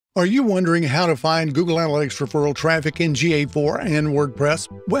Are you wondering how to find Google Analytics referral traffic in GA4 and WordPress?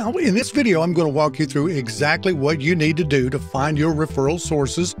 Well, in this video, I'm going to walk you through exactly what you need to do to find your referral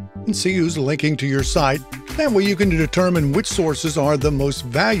sources and see who's linking to your site. That way you can determine which sources are the most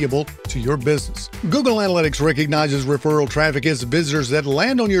valuable to your business. Google Analytics recognizes referral traffic as visitors that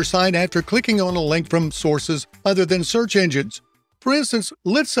land on your site after clicking on a link from sources other than search engines. For instance,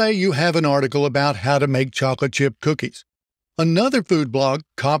 let's say you have an article about how to make chocolate chip cookies. Another food blog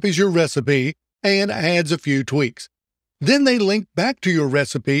copies your recipe and adds a few tweaks. Then they link back to your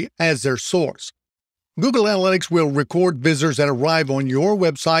recipe as their source. Google Analytics will record visitors that arrive on your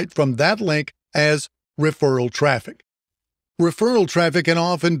website from that link as referral traffic. Referral traffic can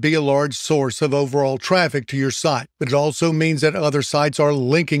often be a large source of overall traffic to your site, but it also means that other sites are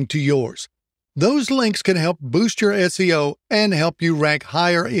linking to yours. Those links can help boost your SEO and help you rank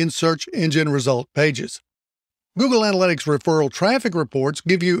higher in search engine result pages. Google Analytics referral traffic reports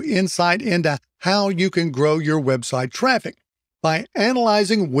give you insight into how you can grow your website traffic. By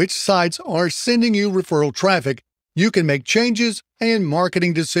analyzing which sites are sending you referral traffic, you can make changes and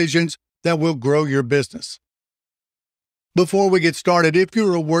marketing decisions that will grow your business. Before we get started, if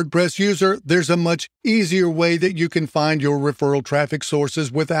you're a WordPress user, there's a much easier way that you can find your referral traffic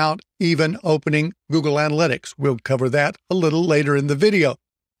sources without even opening Google Analytics. We'll cover that a little later in the video.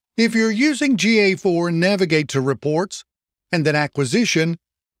 If you're using GA4, navigate to Reports, and then Acquisition,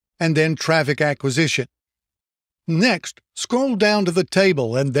 and then Traffic Acquisition. Next, scroll down to the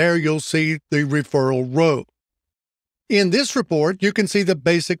table, and there you'll see the referral row. In this report, you can see the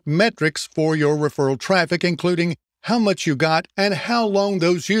basic metrics for your referral traffic, including how much you got and how long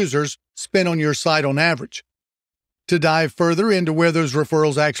those users spent on your site on average. To dive further into where those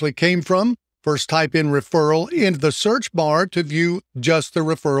referrals actually came from, first type in referral into the search bar to view just the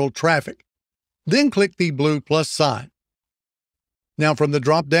referral traffic. Then click the blue plus sign. Now from the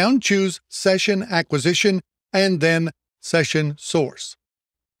drop-down, choose Session Acquisition and then Session Source.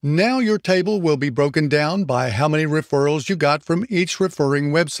 Now your table will be broken down by how many referrals you got from each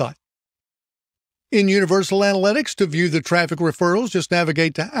referring website. In Universal Analytics, to view the traffic referrals, just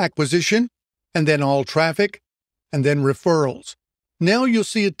navigate to Acquisition, and then All Traffic, and then Referrals. Now you'll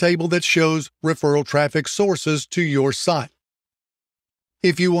see a table that shows referral traffic sources to your site.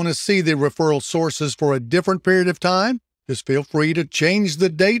 If you want to see the referral sources for a different period of time, just feel free to change the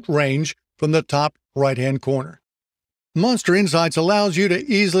date range from the top right-hand corner. MonsterInsights allows you to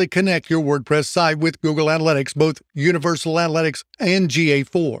easily connect your WordPress site with Google Analytics, both Universal Analytics and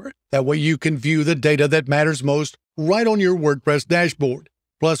GA4. That way you can view the data that matters most right on your WordPress dashboard.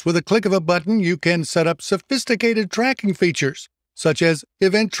 Plus, with a click of a button, you can set up sophisticated tracking features, such as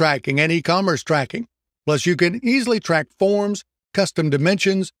event tracking and eCommerce tracking. Plus, you can easily track forms, custom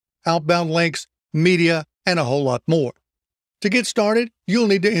dimensions, outbound links, media, and a whole lot more. To get started, you'll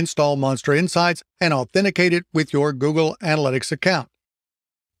need to install MonsterInsights and authenticate it with your Google Analytics account.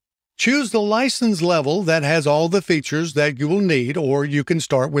 Choose the license level that has all the features that you will need, or you can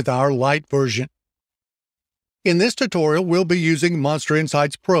start with our light version. In this tutorial, we'll be using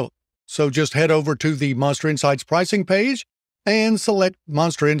MonsterInsights Pro, so just head over to the MonsterInsights pricing page and select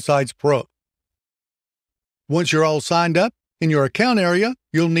MonsterInsights Pro. Once you're all signed up, in your account area,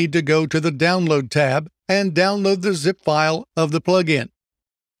 you'll need to go to the Download tab and download the zip file of the plugin.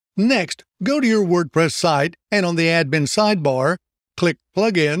 Next, go to your WordPress site and on the admin sidebar, click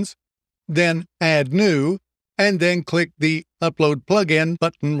Plugins, then Add New, and then click the Upload Plugin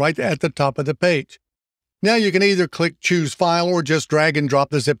button right at the top of the page. Now you can either click Choose File or just drag and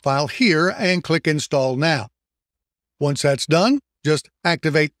drop the zip file here and click Install Now. Once that's done, just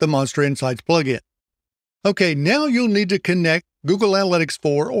activate the MonsterInsights plugin. Okay, now you'll need to connect Google Analytics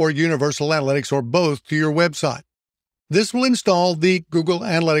 4 or Universal Analytics or both to your website. This will install the Google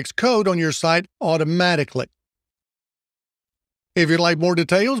Analytics code on your site automatically. If you'd like more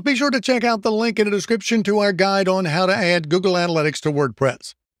details, be sure to check out the link in the description to our guide on how to add Google Analytics to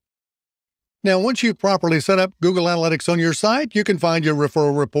WordPress. Now, once you've properly set up Google Analytics on your site, you can find your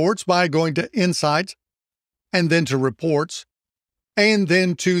referral reports by going to Insights, and then to Reports, and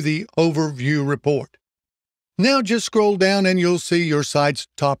then to the Overview report. Now just scroll down and you'll see your site's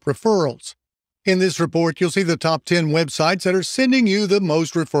top referrals. In this report, you'll see the top 10 websites that are sending you the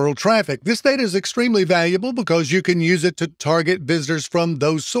most referral traffic. This data is extremely valuable because you can use it to target visitors from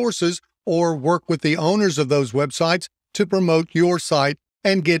those sources or work with the owners of those websites to promote your site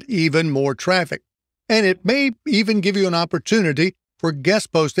and get even more traffic. And it may even give you an opportunity for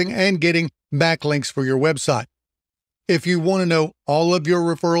guest posting and getting backlinks for your website. If you want to know all of your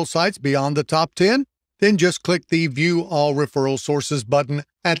referral sites beyond the top 10, then just click the View All Referral Sources button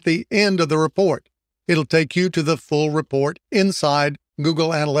at the end of the report. It'll take you to the full report inside Google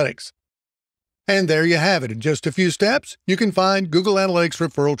Analytics. And there you have it. In just a few steps, you can find Google Analytics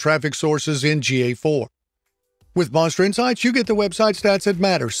referral traffic sources in GA4. With Monster Insights, you get the website stats that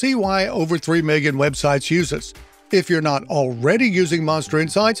matter. See why over 3 million websites use us. If you're not already using Monster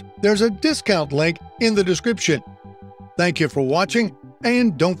Insights, there's a discount link in the description. Thank you for watching,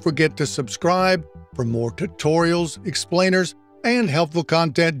 and don't forget to subscribe for more tutorials, explainers, and helpful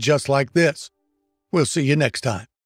content just like this. We'll see you next time.